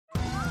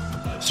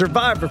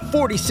Survivor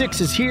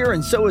 46 is here,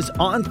 and so is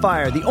On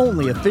Fire, the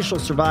only official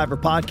Survivor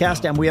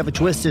podcast, and we have a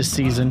twist this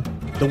season.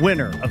 The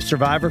winner of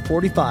Survivor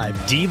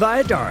 45, Dee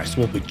Valladares,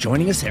 will be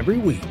joining us every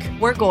week.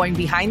 We're going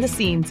behind the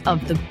scenes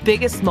of the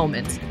biggest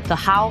moments, the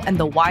how and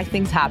the why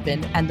things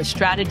happen, and the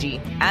strategy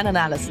and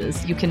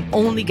analysis you can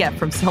only get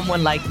from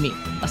someone like me,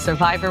 a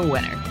Survivor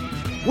winner.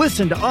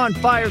 Listen to On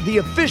Fire, the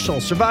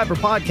official Survivor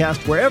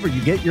podcast, wherever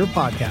you get your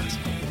podcast.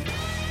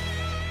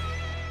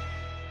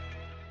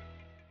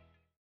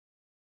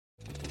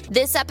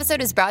 This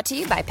episode is brought to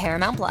you by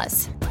Paramount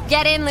Plus.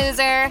 Get in,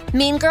 loser!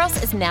 Mean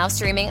Girls is now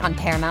streaming on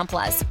Paramount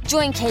Plus.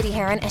 Join Katie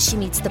Heron as she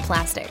meets the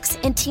plastics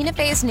in Tina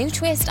Fey's new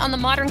twist on the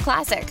modern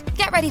classic.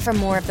 Get ready for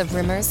more of the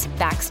rumors,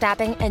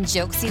 backstabbing, and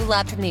jokes you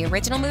loved from the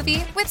original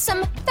movie with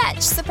some fetch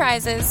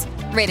surprises.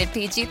 Rated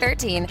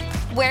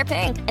PG-13. Wear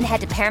pink and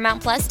head to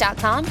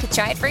ParamountPlus.com to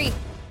try it free.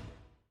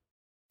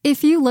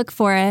 If you look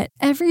for it,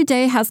 every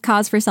day has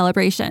cause for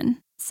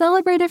celebration.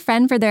 Celebrate a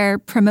friend for their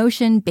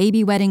promotion,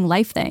 baby wedding,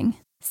 life thing.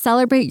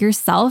 Celebrate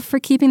yourself for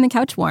keeping the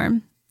couch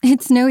warm.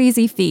 It's no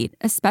easy feat,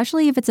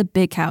 especially if it's a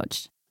big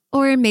couch.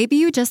 Or maybe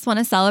you just want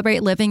to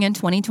celebrate living in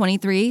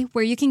 2023,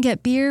 where you can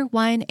get beer,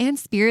 wine, and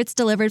spirits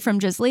delivered from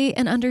Drizzly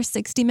in under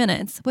 60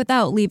 minutes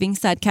without leaving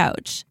said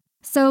couch.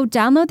 So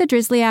download the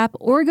Drizzly app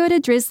or go to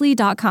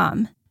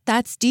drizzly.com.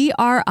 That's DRIZLY.com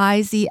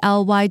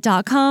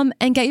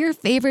and get your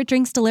favorite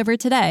drinks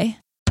delivered today.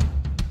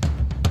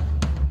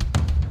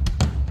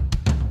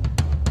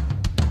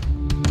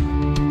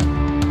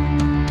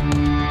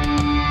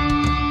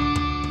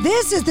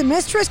 This is the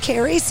Mistress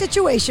Carrie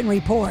Situation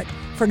Report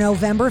for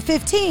November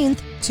 15th,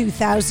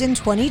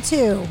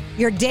 2022.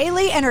 Your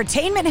daily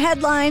entertainment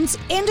headlines,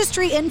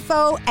 industry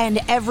info, and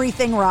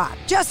everything rock.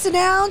 Just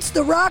announced,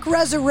 the Rock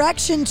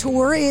Resurrection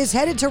Tour is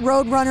headed to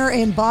Roadrunner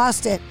in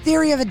Boston.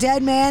 Theory of a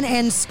Dead Man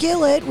and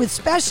Skillet with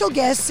special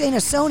guest Saint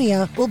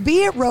Asonia will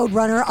be at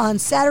Roadrunner on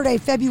Saturday,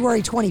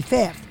 February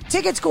 25th.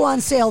 Tickets go on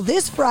sale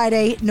this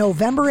Friday,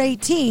 November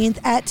 18th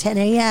at 10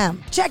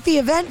 a.m. Check the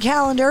event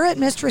calendar at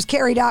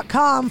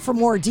mistresscarrie.com for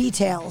more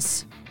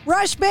details.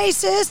 Rush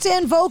bassist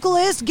and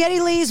vocalist Geddy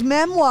Lee's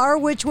memoir,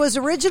 which was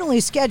originally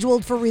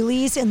scheduled for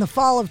release in the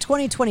fall of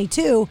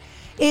 2022,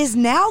 is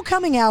now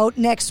coming out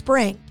next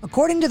spring.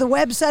 According to the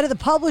website of the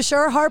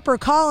publisher,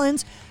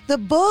 HarperCollins, the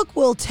book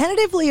will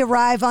tentatively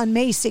arrive on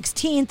May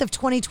 16th of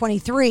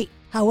 2023.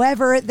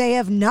 However, they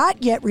have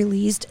not yet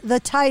released the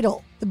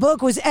title. The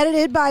book was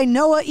edited by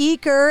Noah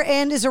Eaker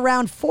and is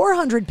around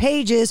 400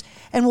 pages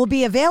and will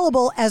be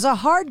available as a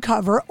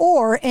hardcover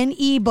or an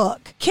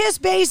ebook. Kiss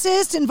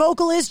bassist and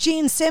vocalist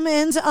Gene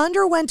Simmons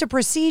underwent a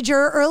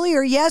procedure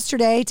earlier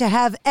yesterday to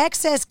have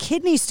excess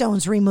kidney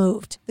stones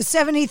removed. The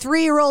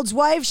 73-year-old's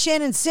wife,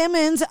 Shannon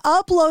Simmons,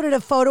 uploaded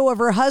a photo of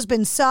her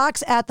husband's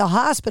socks at the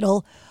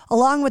hospital,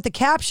 along with the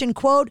caption,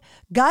 quote,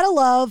 "Gotta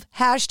love,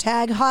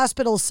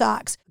 #hospital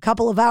socks." A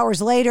couple of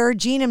hours later,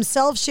 Gene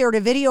himself shared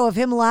a video of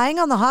him lying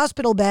on the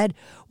hospital bed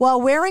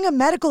while wearing a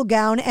medical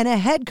gown and a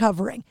head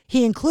covering.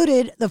 He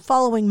included the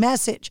following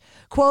message,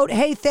 quote,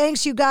 "Hey,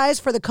 thanks you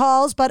guys for the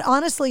calls, but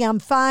honestly, I'm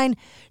fine.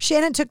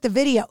 Shannon took the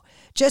video.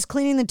 Just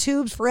cleaning the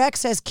tubes for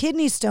excess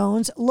kidney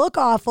stones. Look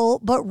awful,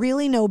 but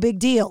really no big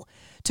deal.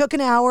 Took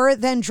an hour,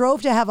 then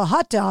drove to have a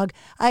hot dog.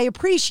 I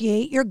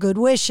appreciate your good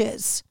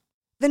wishes."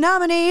 The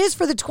nominees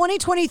for the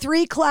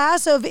 2023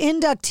 class of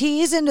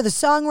inductees into the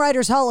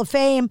Songwriters Hall of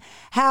Fame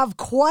have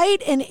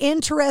quite an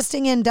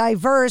interesting and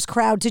diverse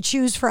crowd to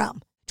choose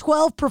from.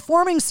 12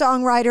 performing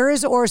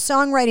songwriters or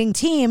songwriting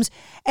teams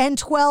and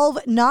 12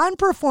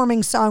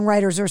 non-performing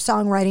songwriters or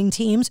songwriting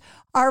teams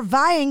are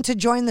vying to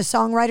join the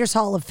Songwriters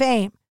Hall of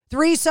Fame.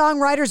 3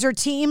 songwriters or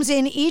teams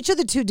in each of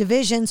the 2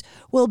 divisions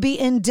will be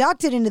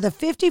inducted into the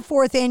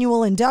 54th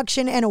Annual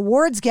Induction and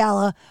Awards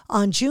Gala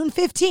on June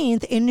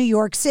 15th in New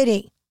York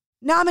City.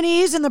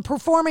 Nominees in the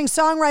Performing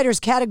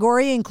Songwriters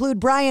category include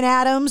Bryan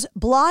Adams,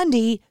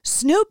 Blondie,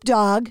 Snoop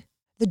Dogg,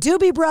 the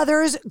Doobie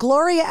Brothers,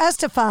 Gloria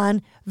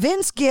Estefan,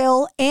 Vince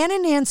Gill, Anna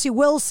Nancy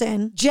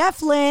Wilson,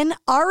 Jeff Lynne,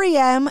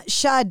 R.E.M.,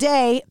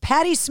 Sade,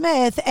 Patti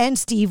Smith, and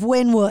Steve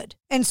Winwood.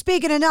 And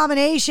speaking of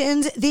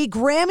nominations, the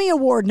Grammy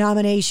Award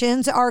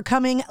nominations are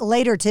coming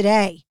later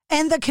today.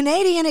 And the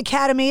Canadian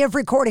Academy of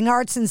Recording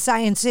Arts and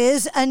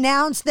Sciences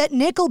announced that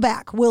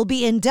Nickelback will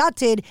be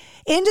inducted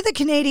into the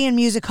Canadian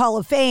Music Hall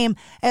of Fame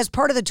as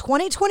part of the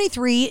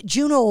 2023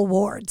 Juno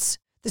Awards.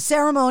 The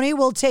ceremony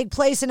will take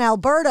place in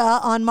Alberta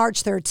on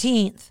March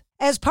 13th.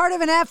 As part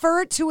of an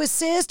effort to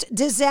assist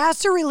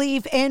disaster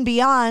relief and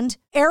beyond,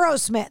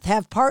 Aerosmith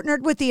have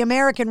partnered with the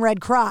American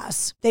Red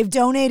Cross. They've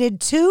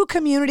donated 2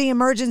 community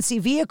emergency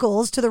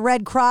vehicles to the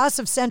Red Cross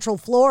of Central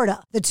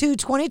Florida. The 2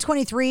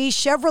 2023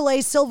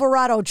 Chevrolet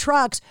Silverado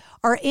trucks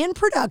are in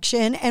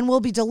production and will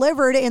be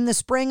delivered in the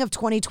spring of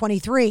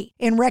 2023.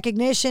 In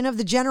recognition of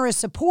the generous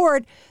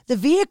support, the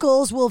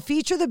vehicles will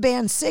feature the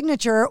band's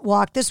signature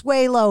Walk This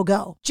Way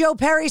logo. Joe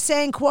Perry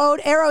saying, quote,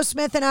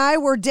 "Aerosmith and I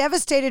were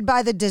devastated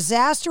by the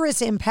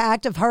disastrous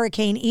impact of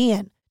Hurricane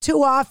Ian.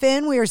 Too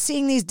often, we are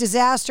seeing these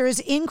disasters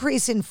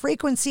increase in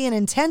frequency and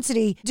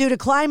intensity due to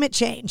climate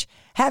change.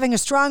 Having a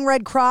strong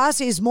Red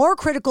Cross is more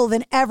critical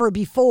than ever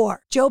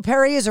before. Joe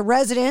Perry is a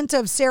resident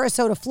of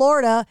Sarasota,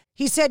 Florida.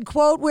 He said,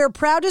 quote, "We're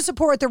proud to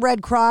support the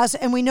Red Cross,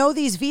 and we know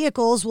these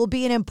vehicles will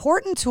be an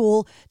important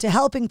tool to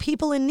helping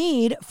people in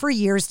need for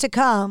years to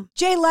come."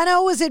 Jay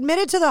Leno was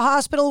admitted to the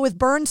hospital with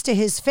burns to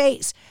his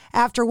face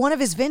after one of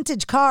his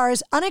vintage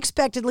cars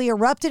unexpectedly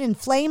erupted in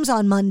flames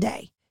on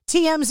Monday.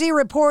 TMZ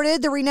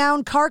reported the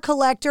renowned car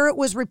collector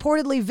was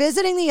reportedly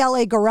visiting the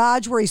LA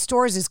garage where he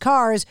stores his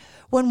cars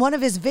when one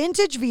of his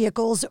vintage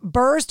vehicles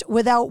burst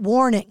without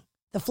warning.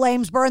 The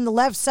flames burned the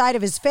left side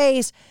of his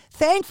face,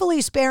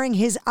 thankfully sparing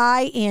his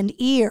eye and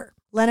ear.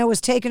 Leno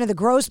was taken to the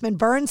Grossman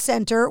Burn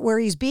Center where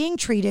he's being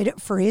treated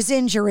for his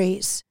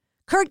injuries.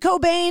 Kurt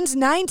Cobain's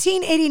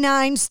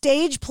 1989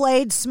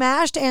 stage-played,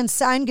 smashed, and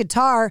signed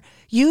guitar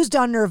used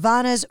on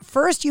Nirvana's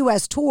first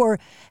U.S. tour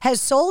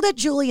has sold at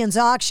Julien's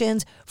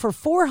auctions for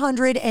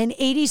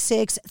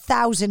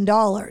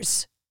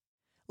 $486,000.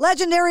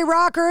 Legendary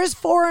rockers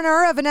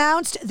Foreigner have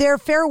announced their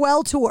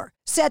farewell tour,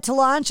 set to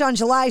launch on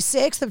July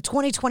 6th of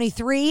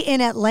 2023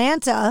 in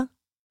Atlanta.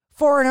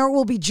 Foreigner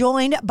will be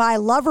joined by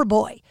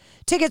Loverboy.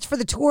 Tickets for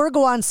the tour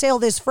go on sale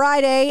this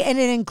Friday, and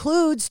it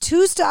includes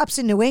 2 stops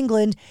in New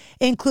England,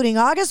 including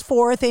August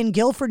 4th in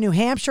Guilford, New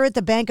Hampshire at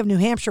the Bank of New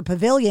Hampshire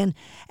Pavilion,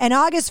 and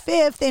August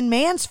 5th in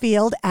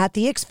Mansfield at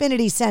the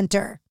Xfinity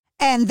Center.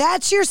 And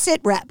that's your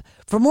Sit Rep.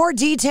 For more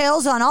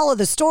details on all of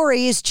the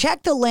stories,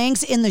 check the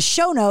links in the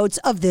show notes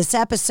of this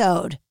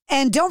episode.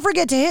 And don't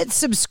forget to hit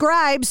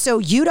subscribe so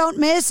you don't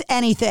miss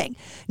anything.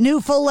 New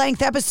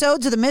full-length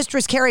episodes of the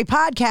Mistress Carrie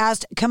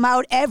podcast come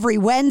out every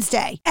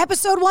Wednesday.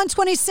 Episode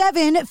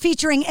 127,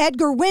 featuring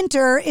Edgar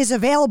Winter, is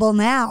available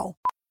now.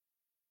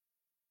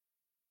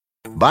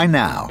 By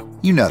now,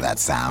 you know that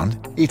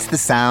sound. It's the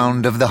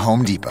sound of the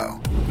Home Depot.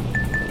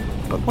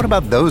 But what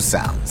about those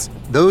sounds?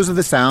 Those are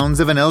the sounds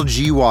of an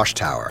LG wash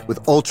tower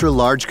with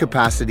ultra-large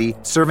capacity,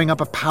 serving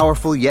up a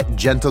powerful yet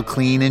gentle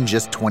clean in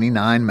just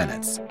 29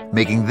 minutes.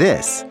 Making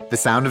this the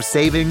sound of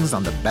savings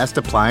on the best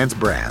appliance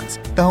brands.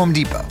 The Home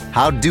Depot.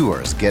 How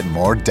doers get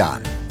more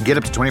done. Get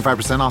up to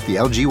 25% off the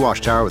LG wash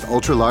tower with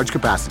ultra-large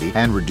capacity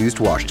and reduced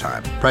wash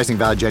time. Pricing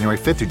valid January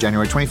 5th through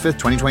January 25th,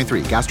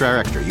 2023. Gas dryer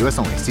extra. U.S.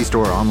 only. See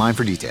store or online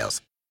for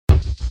details.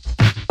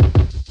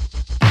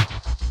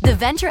 The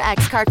Venture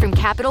X card from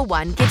Capital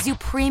One gives you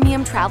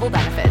premium travel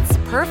benefits,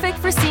 perfect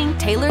for seeing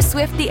Taylor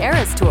Swift The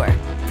Eras Tour.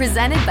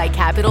 Presented by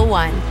Capital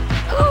One.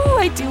 Ooh,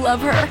 I do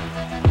love her.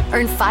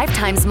 Earn 5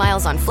 times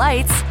miles on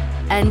flights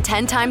and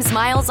 10 times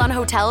miles on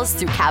hotels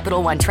through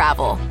Capital One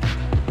Travel.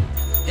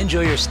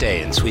 Enjoy your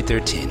stay in Suite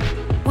 13.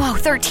 Whoa,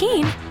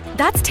 13?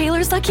 That's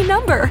Taylor's lucky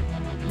number.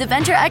 The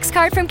Venture X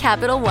card from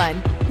Capital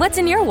One. What's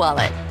in your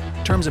wallet?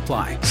 Terms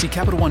apply. See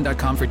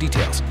CapitalOne.com for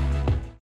details.